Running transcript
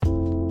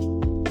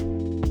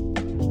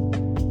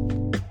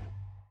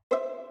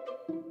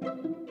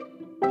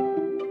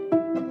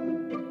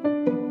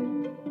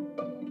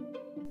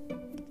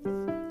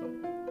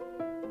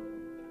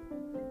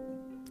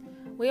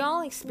We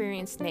all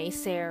experience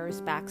naysayers,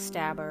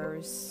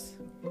 backstabbers,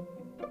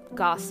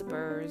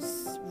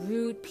 gossipers,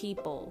 rude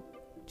people,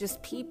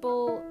 just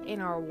people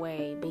in our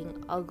way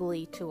being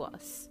ugly to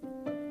us.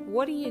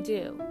 What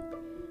do?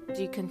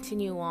 Do you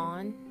continue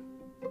on?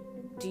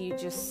 Do you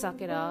just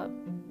suck it up?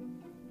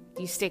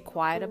 Do you stay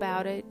quiet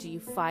about it? Do you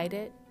fight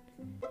it?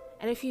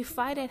 And if you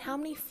fight it, how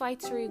many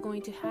fights are you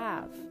going to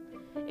have?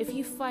 If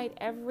you fight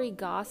every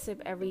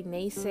gossip, every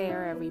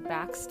naysayer, every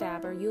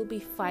backstabber, you'll be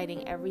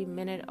fighting every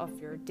minute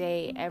of your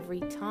day, every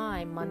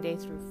time, Monday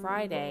through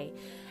Friday.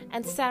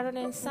 And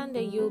Saturday and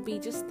Sunday, you'll be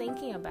just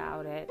thinking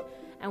about it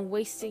and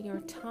wasting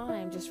your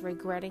time just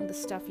regretting the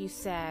stuff you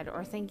said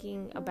or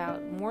thinking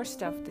about more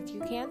stuff that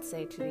you can't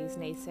say to these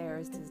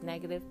naysayers, these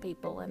negative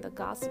people, and the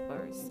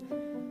gossipers.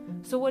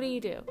 So what do?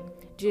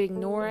 Do you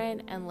ignore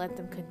it and let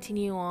them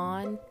continue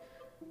on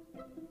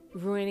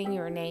ruining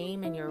your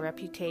name and your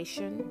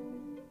reputation?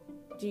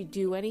 Do you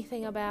do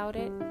anything about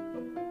it?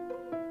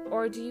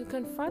 Or do you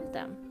confront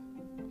them?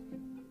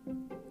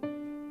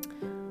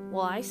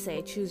 Well, I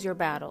say choose your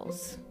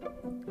battles.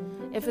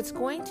 If it's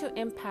going to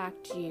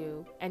impact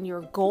you and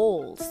your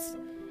goals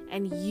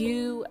and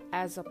you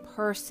as a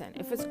person,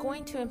 if it's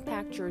going to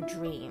impact your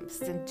dreams,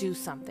 then do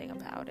something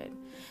about it.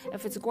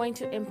 If it's going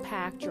to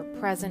impact your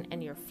present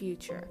and your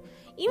future,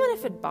 even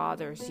if it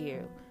bothers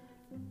you,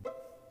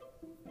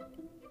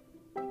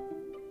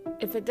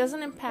 if it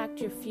doesn't impact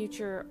your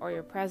future or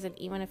your present,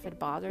 even if it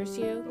bothers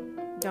you,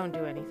 don't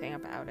do anything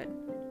about it.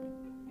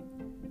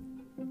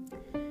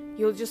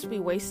 You'll just be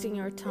wasting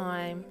your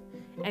time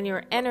and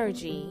your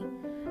energy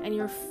and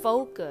your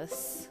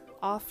focus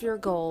off your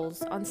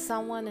goals on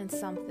someone and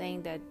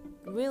something that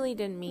really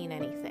didn't mean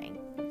anything.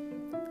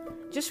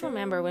 Just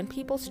remember, when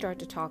people start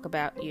to talk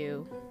about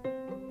you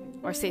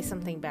or say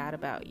something bad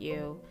about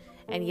you,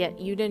 and yet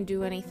you didn't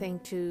do anything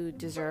to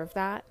deserve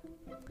that,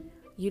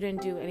 you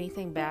didn't do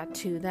anything bad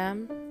to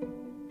them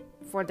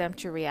for them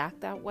to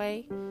react that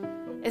way,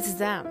 it's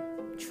them.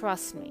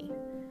 Trust me.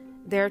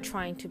 They're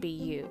trying to be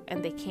you,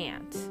 and they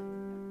can't.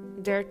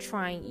 They're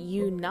trying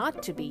you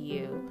not to be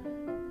you,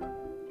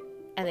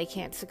 and they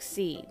can't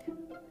succeed.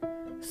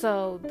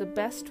 So the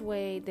best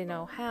way they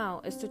know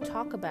how is to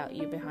talk about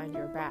you behind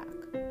your back.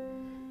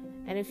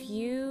 And if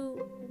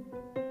you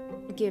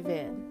give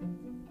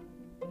in,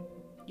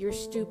 you're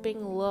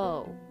stooping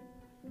low,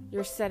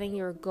 you're setting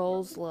your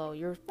goals low,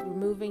 you're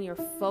removing your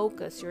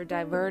focus, you're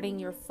diverting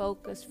your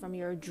focus from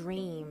your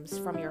dreams,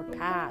 from your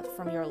path,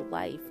 from your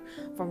life,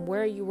 from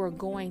where you were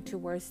going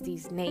towards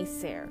these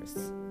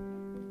naysayers.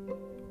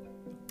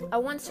 I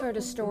once heard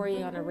a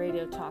story on a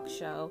radio talk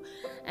show,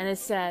 and it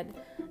said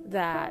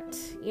that,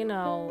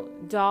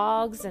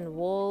 dogs and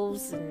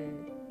wolves,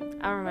 and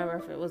I don't remember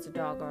if it was a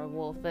dog or a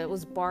wolf, but it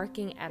was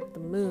barking at the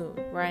moon,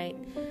 right?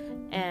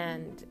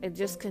 And it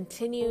just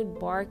continued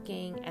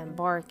barking and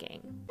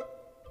barking.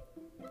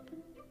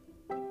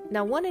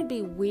 Now, wouldn't it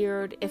be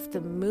weird if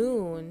the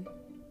moon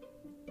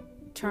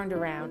turned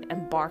around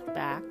and barked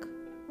back?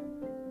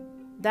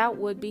 That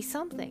would be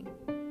something.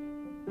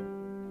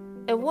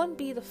 It wouldn't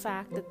be the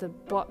fact that the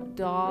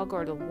dog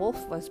or the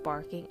wolf was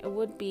barking. It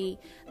would be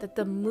that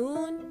the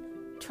moon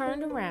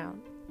turned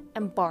around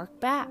and barked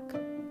back.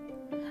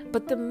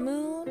 But the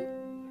moon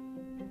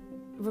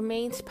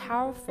remains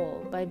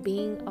powerful by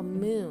being a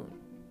moon,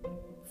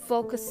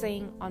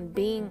 focusing on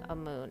being a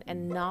moon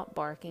and not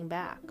barking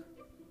back.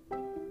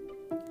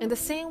 In the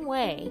same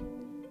way,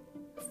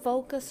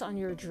 focus on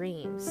your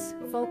dreams.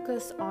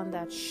 Focus on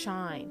that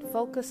shine.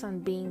 Focus on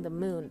being the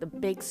moon, the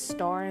big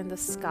star in the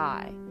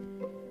sky.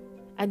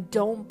 And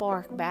don't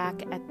bark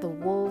back at the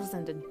wolves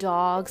and the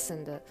dogs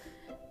and the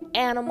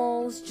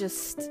animals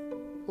just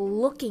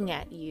looking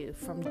at you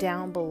from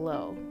down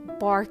below,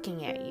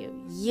 barking at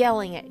you,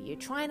 yelling at you,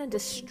 trying to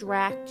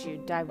distract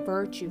you,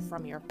 divert you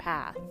from your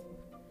path.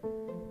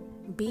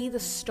 Be the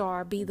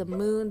star, be the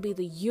moon, be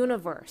the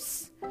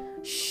universe,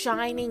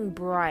 shining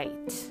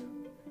bright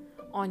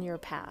on your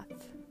path.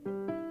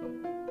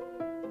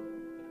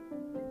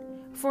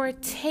 For it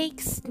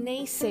takes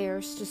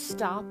naysayers to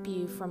stop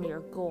you from your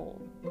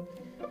goal.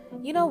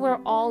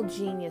 We're all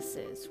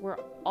geniuses. We're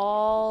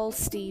all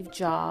Steve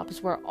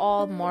Jobs. We're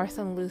all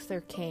Martin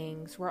Luther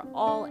Kings. We're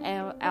all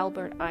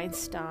Albert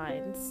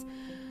Einsteins.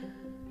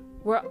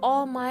 We're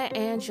all Maya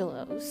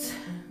Angelos.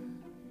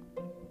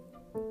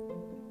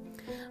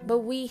 But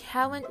we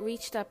haven't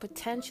reached our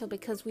potential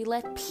because we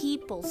let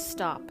people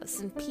stop us,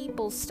 and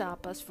people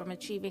stop us from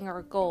achieving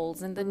our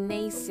goals, and the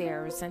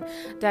naysayers, and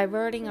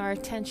diverting our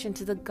attention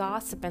to the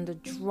gossip and the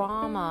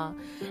drama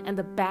and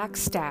the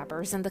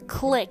backstabbers and the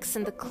cliques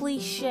and the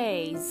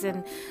cliches.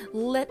 And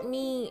let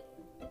me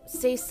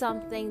say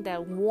something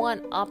that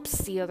one-ups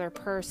the other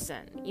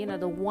person,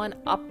 the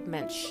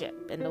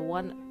one-upmanship and the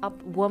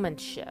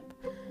one-up-womanship.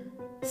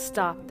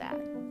 Stop that.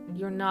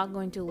 You're not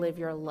going to live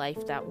your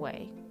life that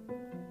way.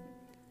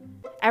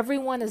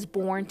 Everyone is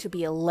born to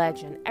be a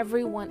legend.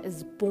 Everyone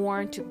is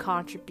born to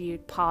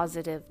contribute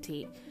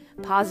positively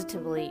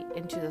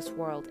into this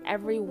world.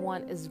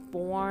 Everyone is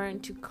born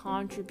to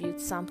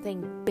contribute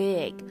something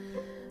big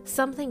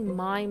something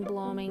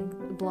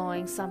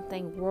mind-blowing,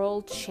 something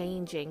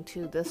world-changing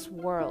to this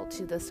world,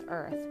 to this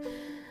earth.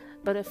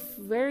 But if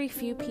very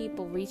few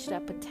people reach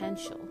that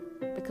potential,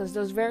 because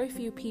those very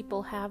few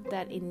people have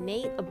that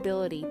innate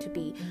ability to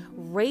be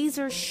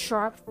razor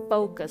sharp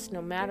focused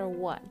no matter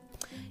what.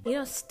 You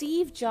know,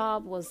 Steve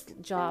Jobs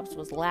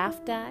was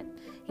laughed at,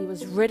 he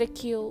was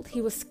ridiculed,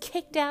 he was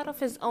kicked out of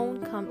his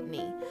own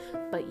company,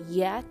 but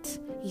yet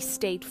he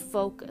stayed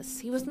focused.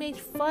 He was made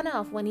fun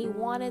of when he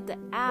wanted the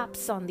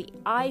apps on the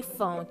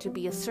iPhone to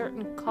be a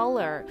certain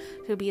color,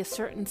 to be a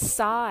certain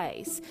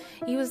size.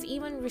 He was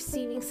even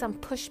receiving some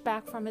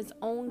pushback from his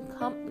own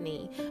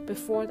company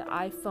before the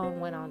iPhone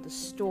went on the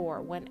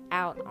store, went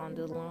out on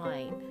the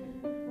line,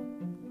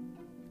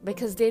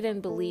 because they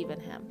didn't believe in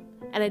him.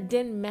 And it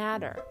didn't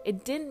matter.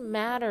 It didn't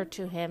matter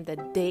to him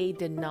that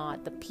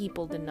the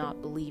people did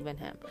not believe in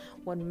him.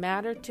 What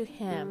mattered to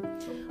him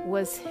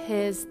was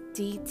his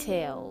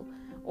detail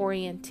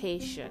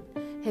orientation,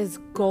 his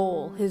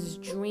goal, his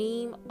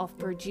dream of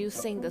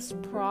producing this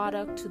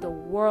product to the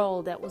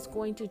world that was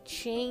going to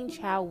change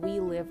how we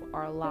live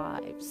our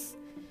lives.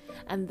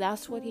 And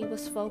that's what he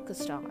was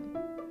focused on.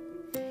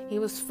 He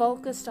was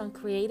focused on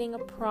creating a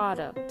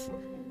product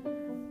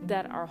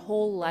that our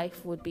whole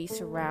life would be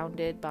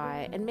surrounded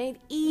by and made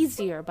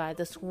easier by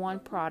this one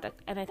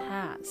product, and it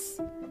has.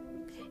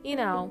 You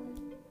know,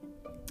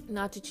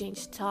 not to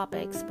change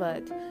topics,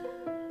 but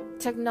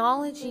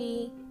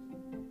technology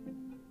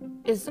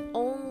can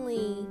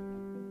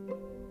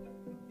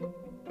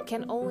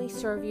only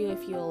serve you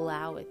if you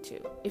allow it to.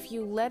 If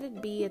you let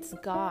it be its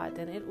God,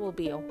 then it will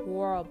be a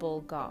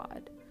horrible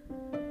God.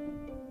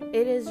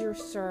 It is your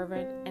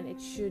servant, and it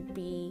should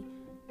be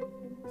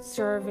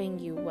serving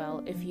you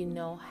well if you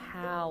know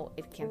how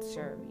it can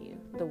serve you,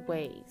 the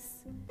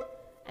ways.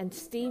 And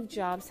Steve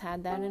Jobs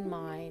had that in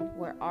mind,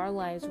 where our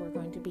lives were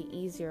going to be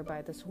easier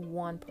by this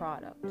one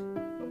product.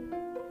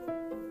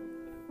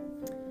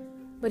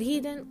 But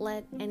he didn't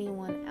let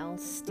anyone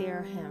else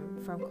steer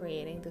him from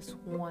creating this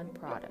one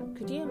product.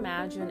 Could you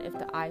imagine if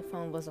the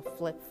iPhone was a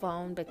flip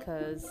phone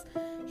because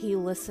he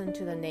listened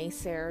to the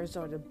naysayers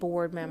or the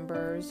board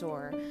members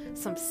or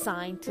some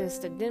scientists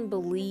that didn't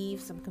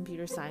believe, some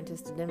computer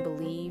scientists that didn't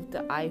believe the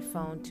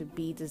iPhone to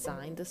be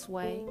designed this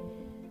way?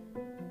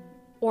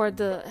 Or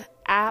the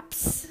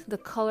apps, the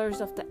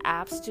colors of the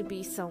apps to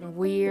be some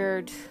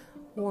weird,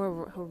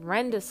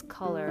 horrendous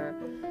color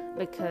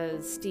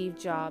because Steve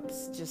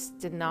Jobs just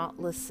did not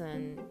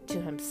listen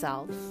to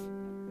himself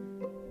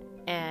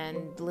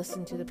and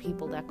listen to the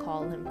people that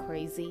call him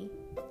crazy.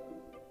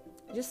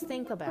 Just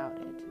think about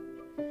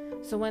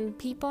it. So when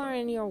people are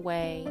in your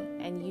way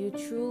and you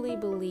truly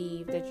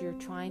believe that you're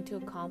trying to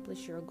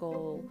accomplish your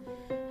goal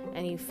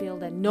and you feel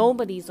that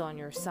nobody's on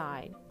your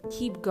side,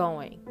 keep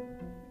going.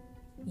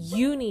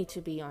 You need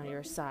to be on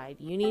your side.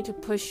 You need to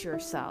push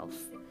yourself.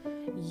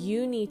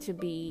 You need to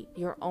be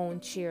your own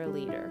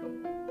cheerleader.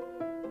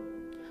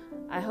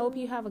 I hope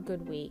you have a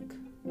good week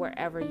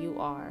wherever you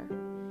are.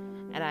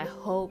 And I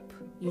hope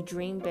you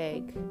dream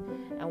big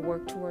and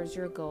work towards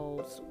your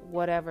goals,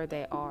 whatever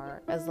they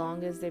are, as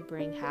long as they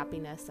bring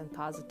happiness and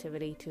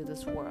positivity to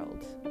this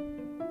world.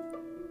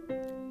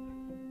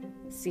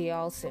 See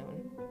y'all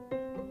soon.